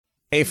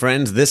Hey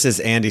friends, this is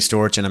Andy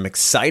Storch, and I'm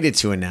excited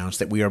to announce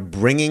that we are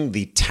bringing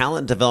the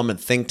Talent Development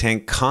Think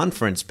Tank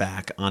Conference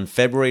back on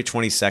February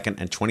 22nd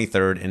and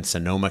 23rd in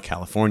Sonoma,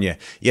 California.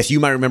 Yes, you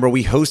might remember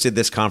we hosted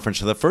this conference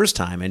for the first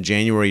time in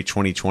January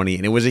 2020,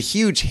 and it was a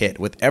huge hit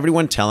with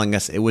everyone telling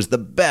us it was the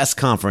best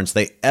conference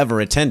they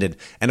ever attended.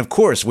 And of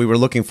course, we were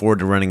looking forward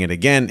to running it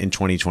again in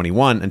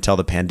 2021 until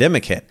the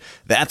pandemic hit.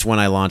 That's when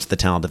I launched the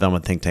Talent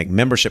Development Think Tank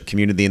membership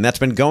community, and that's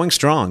been going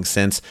strong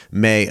since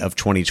May of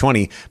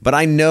 2020. But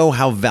I know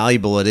how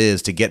valuable it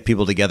is to get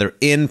people together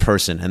in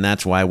person, and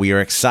that's why we are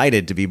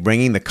excited to be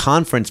bringing the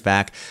conference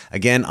back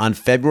again on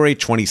February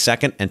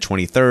 22nd and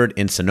 23rd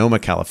in Sonoma,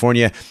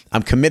 California.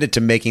 I'm committed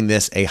to making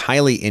this a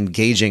highly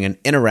engaging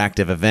and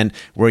interactive event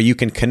where you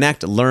can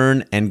connect,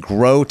 learn, and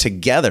grow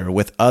together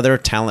with other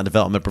talent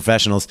development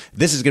professionals.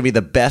 This is going to be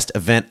the best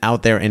event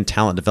out there in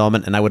talent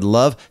development, and I would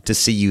love to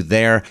see you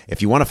there.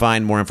 If you want to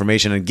find more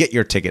information and get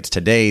your tickets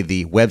today,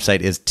 the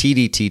website is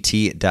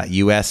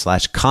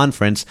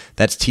tdtt.us/conference.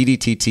 That's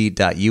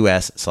tdtt.us/conference.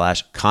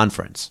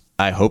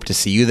 I hope to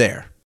see you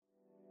there.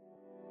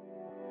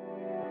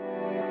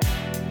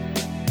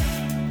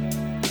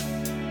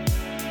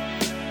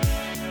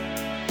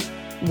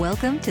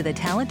 Welcome to the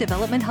Talent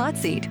Development Hot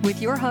Seat with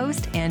your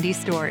host, Andy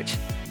Storch.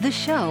 The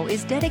show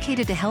is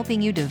dedicated to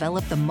helping you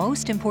develop the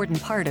most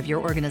important part of your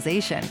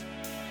organization,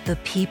 the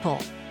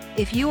people.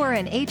 If you are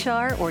in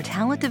HR or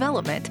talent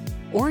development,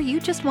 or you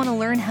just want to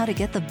learn how to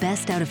get the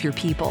best out of your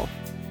people,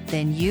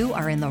 then you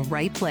are in the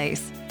right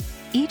place.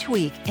 Each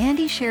week,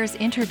 Andy shares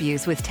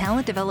interviews with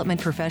talent development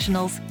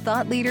professionals,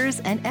 thought leaders,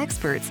 and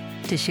experts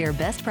to share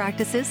best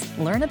practices,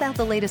 learn about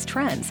the latest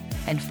trends,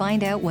 and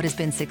find out what has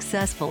been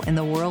successful in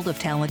the world of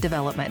talent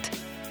development.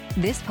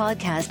 This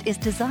podcast is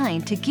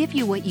designed to give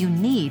you what you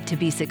need to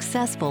be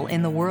successful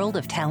in the world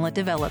of talent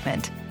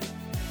development.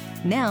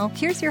 Now,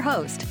 here's your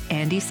host,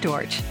 Andy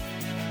Storch.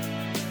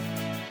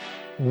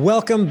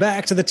 Welcome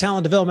back to the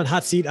Talent Development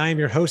Hot Seat. I am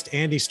your host,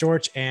 Andy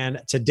Storch, and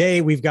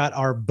today we've got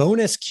our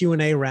bonus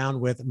Q&A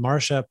round with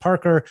Marsha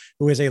Parker,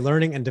 who is a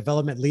learning and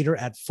development leader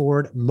at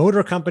Ford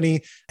Motor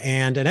Company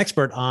and an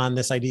expert on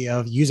this idea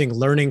of using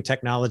learning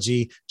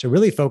technology to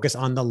really focus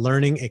on the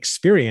learning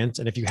experience.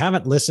 And if you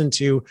haven't listened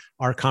to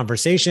our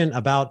conversation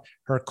about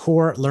her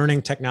core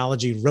learning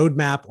technology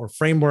roadmap or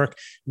framework,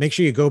 make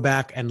sure you go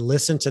back and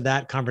listen to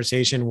that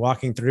conversation,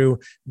 walking through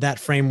that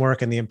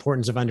framework and the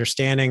importance of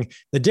understanding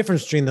the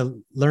difference between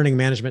the learning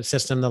management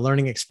system, the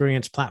learning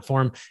experience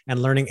platform,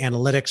 and learning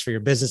analytics for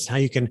your business, how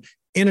you can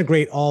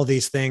integrate all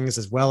these things,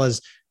 as well as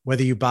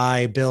whether you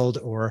buy, build,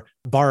 or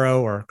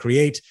borrow, or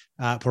create,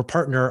 or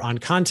partner on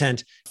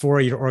content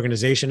for your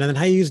organization, and then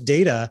how you use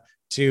data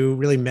to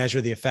really measure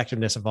the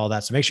effectiveness of all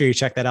that. So make sure you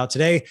check that out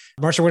today.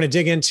 Marsha, we're going to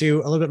dig into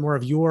a little bit more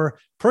of your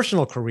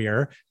personal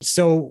career.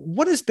 So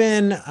what has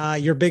been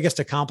your biggest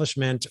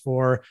accomplishment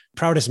or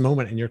proudest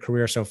moment in your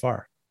career so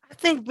far? I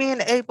think being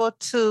able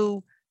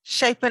to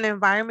shape an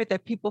environment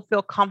that people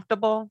feel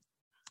comfortable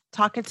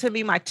talking to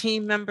me, my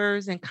team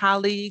members and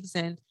colleagues,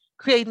 and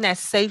creating that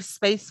safe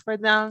space for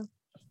them.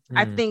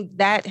 I think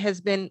that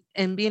has been,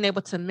 and being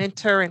able to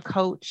mentor and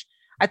coach.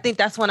 I think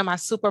that's one of my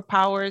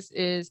superpowers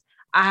is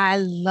I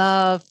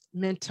love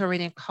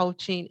mentoring and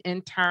coaching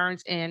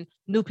interns and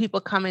new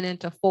people coming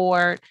into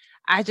Ford.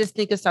 I just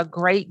think it's a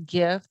great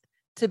gift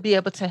to be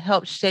able to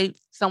help shape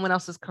someone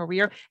else's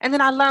career. And then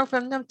I learn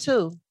from them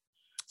too.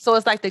 So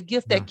it's like the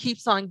gift that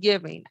keeps on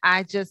giving.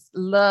 I just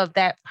love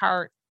that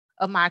part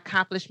of my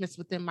accomplishments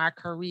within my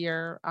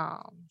career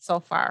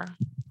so far.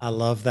 I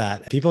love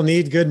that. People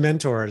need good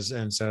mentors.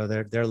 And so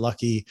they're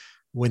lucky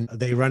when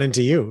they run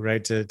into you,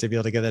 right? To be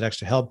able to get that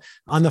extra help.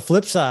 On the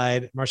flip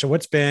side, Marsha,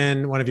 what's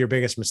been one of your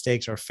biggest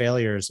mistakes or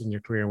failures in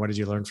your career? And what did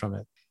you learn from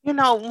it? You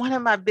know, one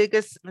of my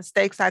biggest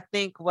mistakes, I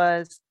think,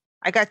 was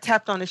I got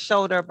tapped on the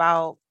shoulder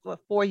about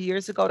 4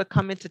 years ago to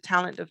come into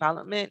talent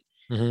development.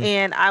 Mm-hmm.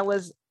 And I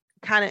was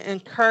kind of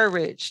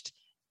encouraged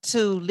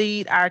to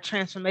lead our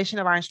transformation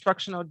of our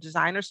instructional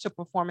designers to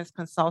performance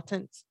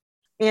consultants.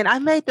 And I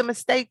made the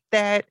mistake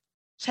that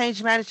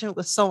change management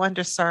was so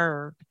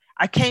underserved.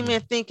 I came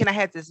in thinking I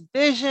had this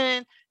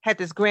vision, had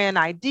this grand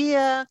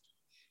idea,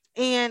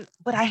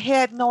 but I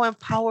had no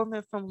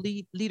empowerment from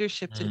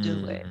leadership to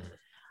do it.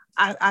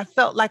 I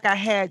felt like I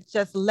had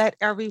just let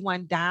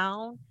everyone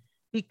down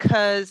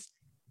because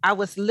I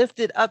was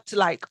lifted up to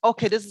like,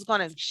 okay,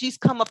 she's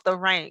come up the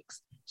ranks.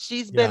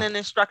 She's been an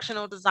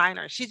instructional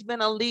designer. She's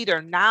been a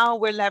leader. Now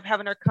we're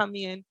having her come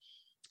in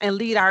and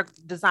lead our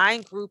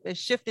design group and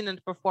shifting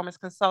into performance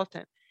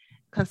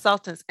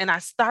consultants. And I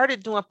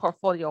started doing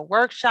portfolio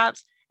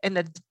workshops. And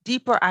the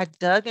deeper I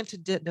dug into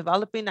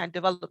developing, I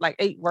developed like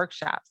 8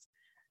 workshops.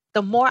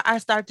 The more I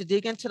started to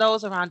dig into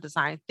those around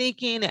design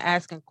thinking and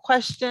asking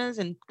questions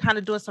and kind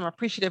of doing some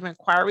appreciative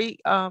inquiry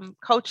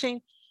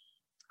coaching,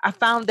 I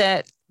found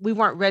that we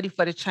weren't ready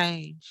for the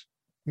change.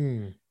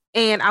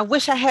 And I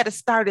wish I had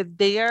started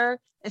there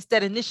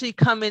instead of initially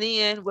coming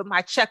in with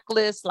my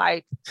checklist,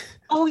 like,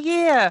 oh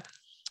yeah,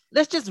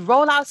 let's just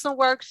roll out some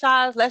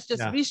workshops. Let's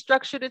just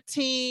restructure the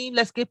team.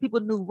 Let's give people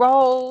new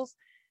roles.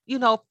 You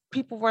know,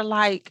 people were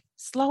like,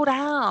 slow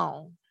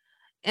down.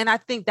 And I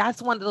think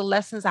that's one of the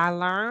lessons I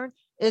learned,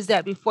 is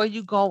that before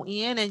you go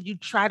in and you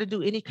try to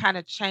do any kind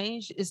of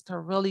change, is to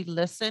really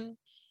listen,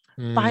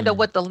 find out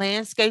what the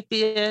landscape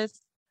is,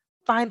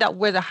 find out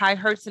where the high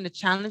hurts and the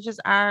challenges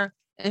are,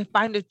 and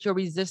find out your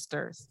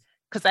resistors.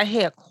 Because I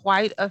had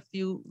quite a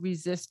few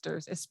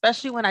resistors,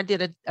 especially when I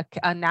did a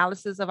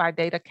analysis of our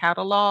data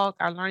catalog,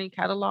 our learning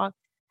catalog,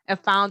 and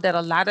found that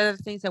a lot of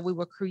the things that we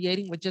were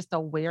creating were just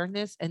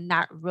awareness and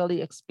not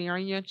really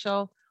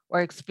experiential or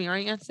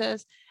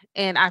experiences.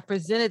 And I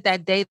presented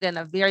that data in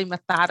a very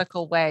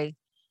methodical way.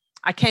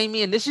 I came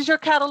in, this is your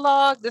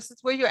catalog, this is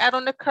where you're at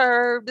on the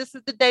curve, this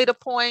is the data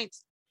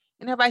points.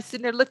 And everybody's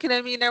sitting there looking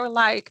at me and they were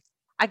like,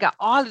 I got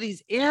all of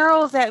these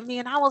arrows at me.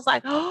 And I was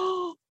like,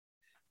 oh,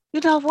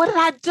 what did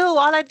I do?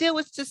 All I did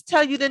was just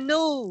tell you the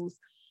news.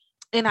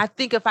 And I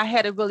think if I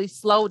had to really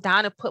slow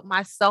down and put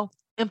myself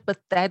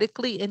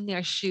empathetically in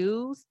their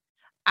shoes,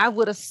 I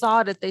would have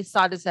saw that they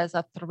saw this as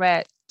a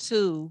threat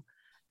to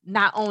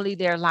not only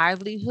their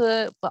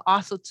livelihood, but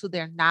also to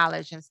their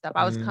knowledge and stuff.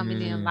 I was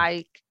coming in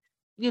like,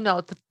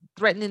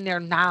 threatening their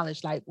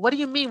knowledge. Like, what do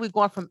you mean we're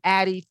going from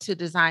ADDIE to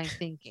design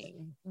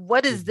thinking?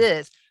 What is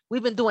this?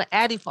 We've been doing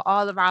ADDIE for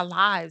all of our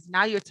lives.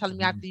 Now you're telling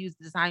me I have to use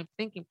design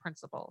thinking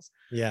principles.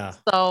 Yeah.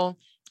 So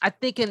I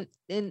think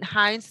in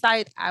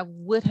hindsight, I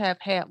would have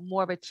had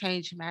more of a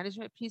change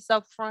management piece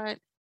up front,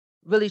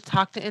 really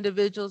talk to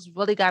individuals,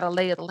 really got a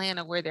lay of the land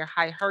of where their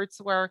high hurts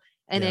were,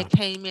 and then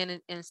came in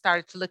and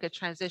started to look at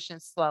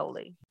transitions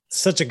slowly.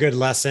 Such a good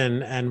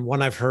lesson, and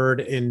one I've heard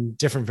in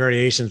different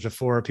variations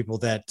before, people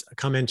that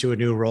come into a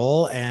new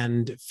role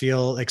and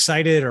feel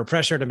excited or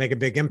pressure to make a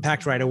big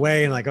impact right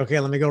away. And like, okay,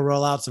 let me go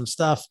roll out some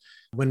stuff,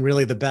 when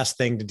really the best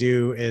thing to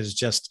do is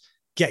just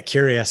get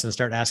curious and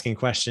start asking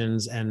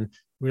questions and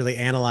really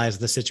analyze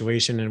the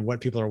situation and what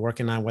people are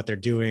working on, what they're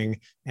doing,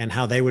 and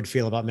how they would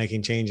feel about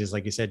making changes,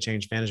 like you said,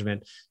 change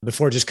management,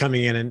 before just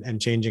coming in and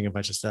changing a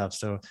bunch of stuff.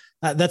 So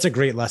that's a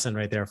great lesson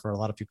right there for a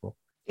lot of people.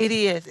 It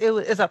is.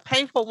 It's a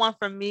painful one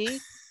for me,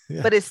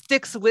 but it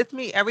sticks with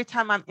me every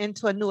time I'm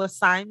into a new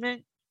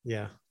assignment.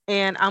 Yeah.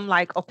 And I'm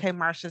like, okay,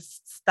 Marsha,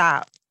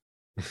 stop.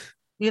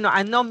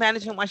 I know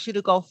management wants you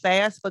to go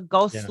fast, but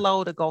go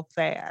slow to go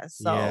fast.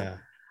 So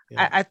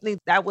I think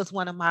that was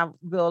one of my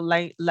real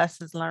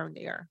lessons learned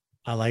there.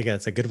 I like it.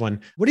 It's a good one.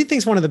 What do you think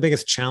is one of the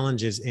biggest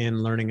challenges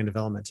in learning and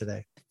development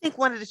today? I think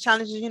one of the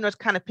challenges, is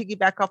kind of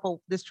piggyback off of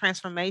this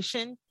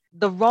transformation.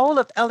 The role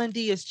of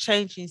L&D is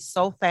changing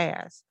so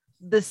fast.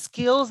 The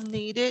skills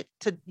needed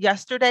to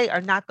yesterday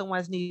are not the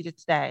ones needed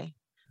today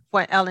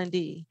for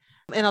L&D.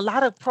 And a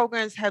lot of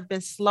programs have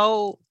been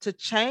slow to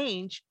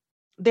change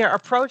their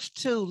approach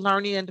to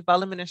learning and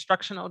development,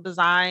 instructional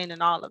design,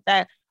 and all of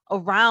that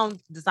around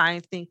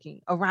design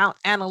thinking, around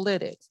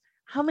analytics.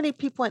 How many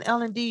people in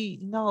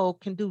L&D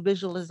can do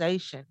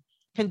visualization,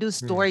 can do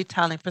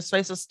storytelling,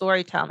 persuasive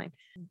storytelling?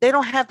 They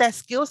don't have that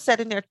skill set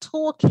in their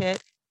toolkit.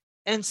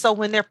 And so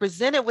when they're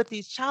presented with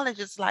these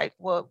challenges, like,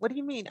 well, what do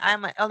you mean?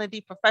 I'm an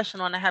L&D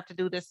professional and I have to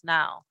do this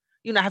now.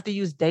 I have to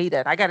use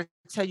data. I got to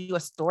tell you a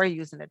story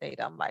using the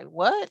data. I'm like,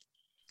 what?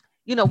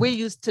 We're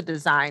used to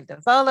design,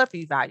 develop,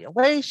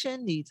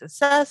 evaluation, needs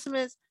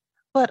assessments.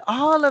 But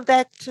all of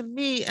that to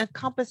me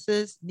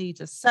encompasses needs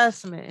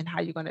assessment and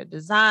how you're going to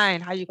design,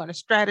 how you're going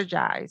to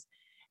strategize.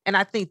 And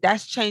I think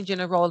that's changing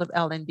the role of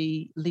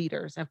L&D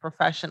leaders and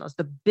professionals,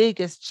 the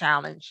biggest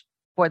challenge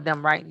for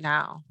them right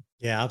now.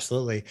 Yeah,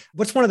 absolutely.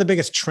 What's one of the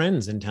biggest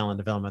trends in talent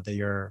development that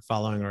you're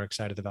following or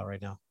excited about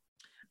right now?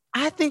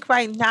 I think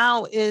right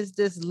now is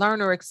this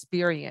learner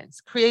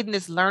experience, creating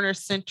this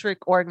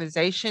learner-centric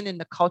organization and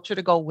the culture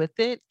to go with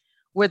it,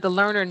 where the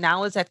learner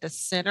now is at the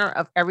center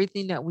of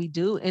everything that we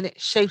do. And it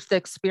shapes the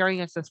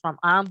experiences from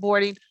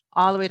onboarding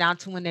all the way down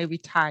to when they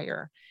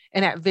retire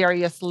and at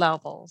various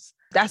levels.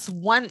 That's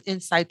one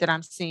insight that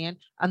I'm seeing.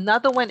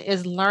 Another one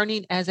is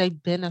learning as a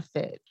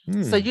benefit.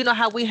 So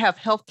how we have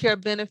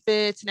healthcare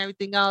benefits and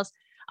everything else.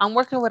 I'm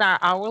working with our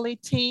hourly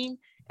team,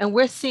 and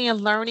we're seeing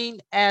learning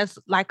as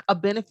like a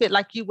benefit,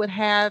 like you would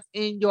have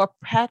in your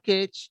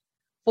package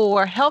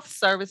for health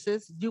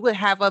services. You would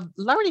have a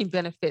learning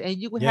benefit and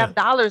you would have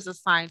dollars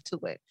assigned to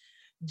it,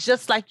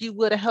 just like you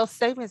would a health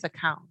savings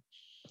account.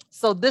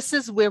 So this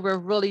is where we're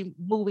really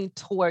moving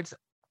towards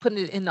putting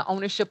it in the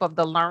ownership of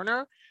the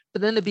learner,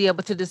 but then to be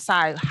able to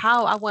decide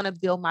how I want to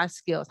build my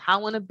skills, how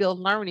I want to build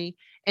learning,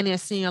 and then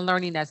seeing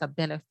learning as a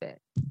benefit.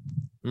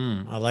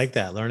 I like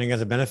that. Learning as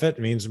a benefit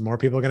means more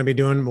people are going to be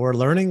doing more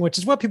learning, which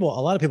is what a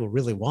lot of people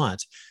really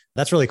want.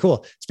 That's really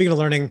cool. Speaking of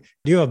learning,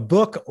 do you have a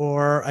book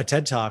or a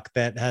TED Talk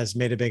that has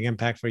made a big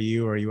impact for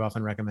you or you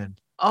often recommend?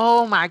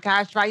 Oh my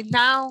gosh. Right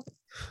now,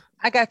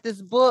 I got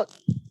this book,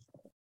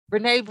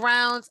 Brene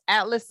Brown's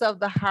Atlas of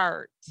the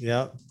Heart.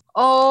 Yep.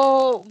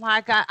 Oh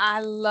my God.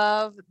 I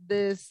love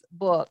this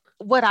book.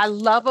 What I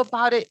love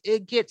about it,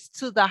 it gets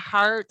to the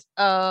heart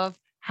of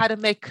how to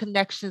make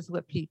connections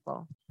with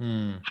people.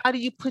 How do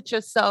you put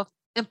yourself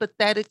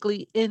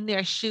empathetically in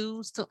their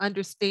shoes to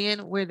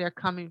understand where they're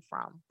coming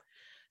from?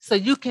 So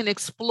you can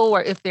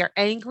explore if they're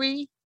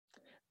angry,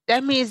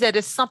 that means that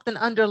there's something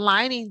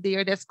underlining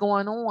there that's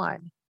going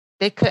on.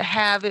 They could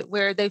have it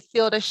where they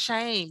feel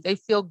ashamed, they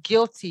feel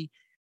guilty.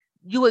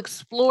 You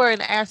explore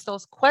and ask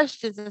those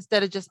questions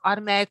instead of just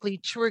automatically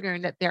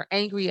triggering that they're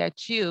angry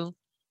at you.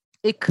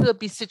 It could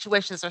be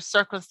situations or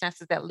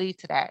circumstances that lead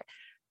to that.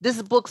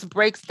 This book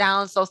breaks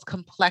down those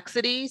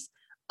complexities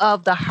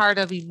of the heart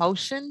of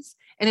emotions,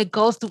 and it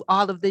goes through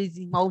all of these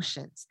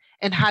emotions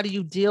and how do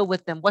you deal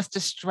with them? What's the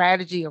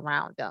strategy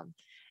around them?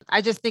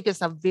 I just think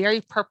it's a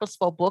very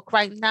purposeful book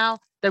right now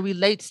that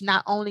relates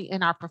not only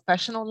in our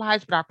professional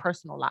lives, but our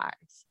personal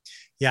lives.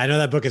 Yeah, I know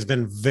that book has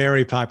been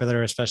very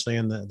popular, especially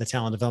in the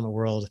talent development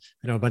world.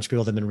 I know a bunch of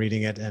people have been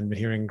reading it and been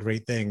hearing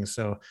great things.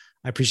 So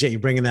I appreciate you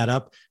bringing that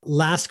up.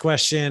 Last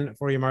question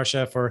for you,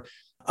 Marcia, for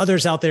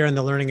others out there in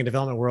the learning and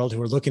development world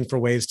who are looking for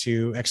ways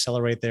to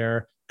accelerate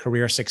their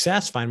career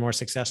success, find more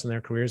success in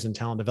their careers in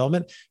talent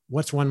development.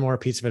 What's one more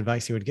piece of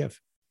advice you would give?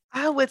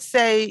 I would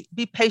say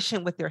be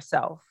patient with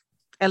yourself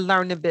and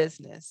learn the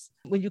business.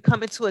 When you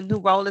come into a new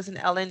role as an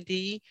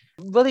L&D,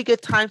 really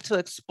good time to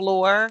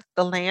explore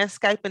the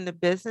landscape in the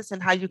business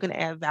and how you can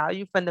add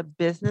value from the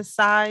business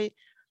side.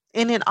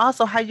 And then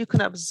also how you can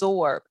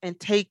absorb and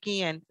take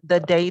in the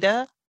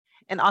data,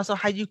 and also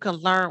how you can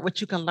learn what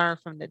you can learn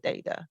from the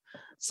data.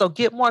 So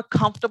get more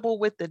comfortable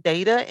with the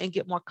data and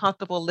get more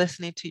comfortable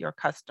listening to your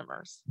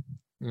customers.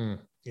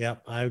 Yeah,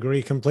 I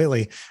agree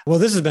completely. Well,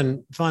 this has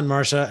been fun,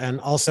 Marcia, and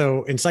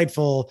also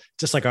insightful,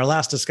 just like our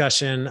last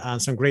discussion, on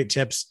some great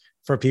tips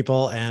for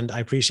people. And I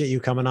appreciate you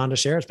coming on to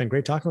share. It's been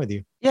great talking with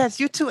you. Yes,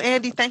 you too,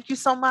 Andy. Thank you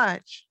so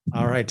much.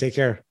 All right. Take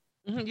care.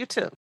 You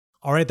too.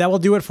 All right, that will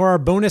do it for our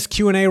bonus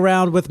Q&A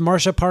round with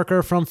Marcia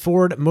Parker from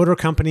Ford Motor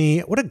Company.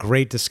 What a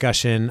great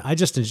discussion. I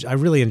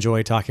really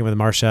enjoyed talking with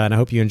Marcia, and I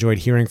hope you enjoyed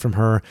hearing from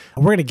her.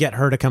 We're going to get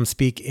her to come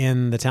speak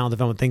in the Talent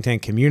Development Think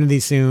Tank community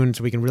soon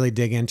so we can really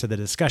dig into the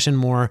discussion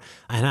more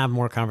and have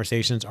more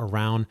conversations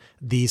around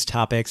these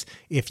topics.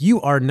 If you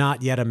are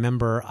not yet a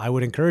member, I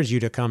would encourage you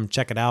to come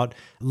check it out.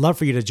 Love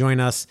for you to join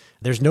us.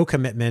 There's no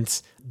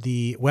commitments.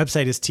 The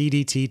website is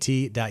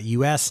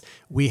tdtt.us.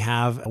 We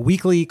have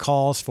weekly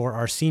calls for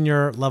our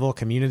senior level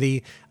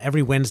community.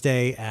 Every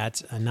Wednesday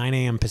at 9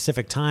 a.m.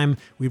 Pacific time,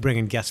 we bring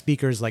in guest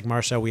speakers like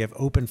Marcia. We have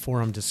open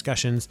forum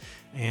discussions,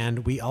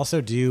 and we also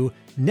do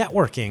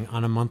networking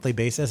on a monthly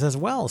basis as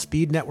well.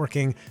 Speed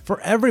networking for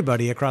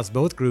everybody across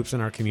both groups in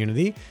our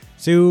community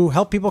to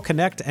help people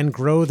connect and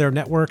grow their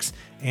networks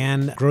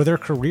and grow their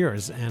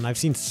careers. And I've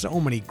seen so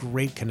many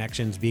great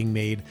connections being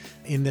made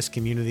in this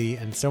community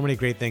and so many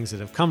great things that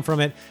have come from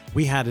it.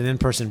 We had an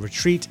in-person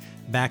retreat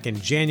back in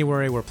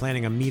January. We're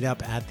planning a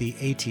meetup at the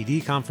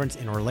ATD conference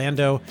in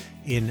Orlando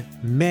in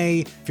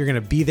May. If you're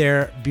going to be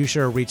there, be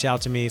sure to reach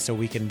out to me so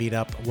we can meet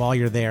up while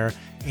you're there.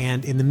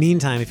 And in the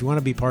meantime, if you want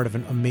to be part of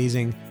an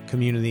amazing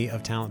community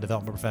of talent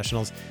development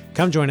professionals,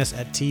 come join us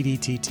at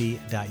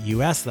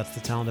tdtt.us. That's the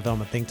Talent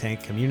Development Think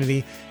Tank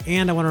community.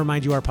 And I want to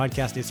remind you, our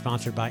podcast is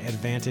sponsored by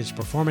Advantage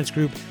Performance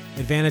Group.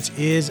 Advantage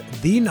is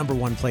the number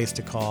one place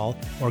to call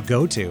or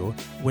go to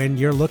when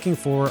you're looking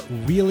for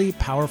really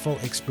powerful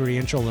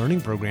experiential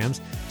learning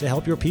programs to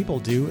help your people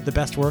do the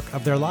best work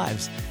of their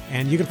lives.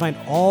 And you can find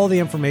all the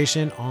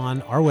information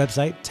on our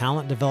website,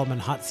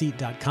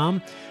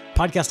 talentdevelopmenthotseat.com.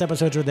 Podcast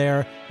episodes are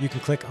there. You can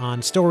click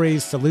on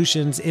stories,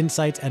 solutions,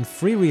 insights, and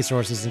free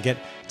resources and get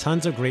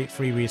tons of great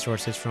free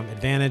resources from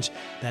Advantage.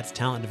 That's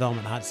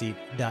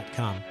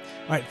talentdevelopmenthotseat.com.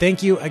 All right.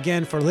 Thank you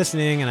again for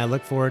listening, and I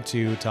look forward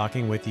to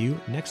talking with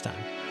you next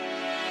time.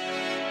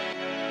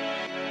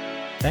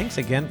 Thanks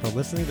again for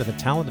listening to the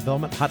Talent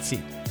Development Hot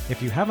Seat.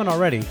 If you haven't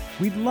already,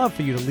 we'd love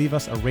for you to leave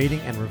us a rating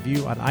and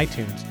review on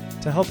iTunes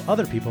to help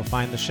other people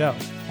find the show.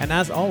 And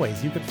as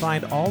always, you can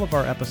find all of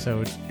our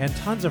episodes and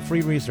tons of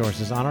free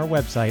resources on our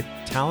website,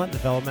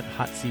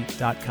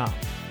 talentdevelopmenthotseat.com.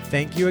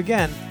 Thank you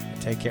again,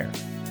 and take care.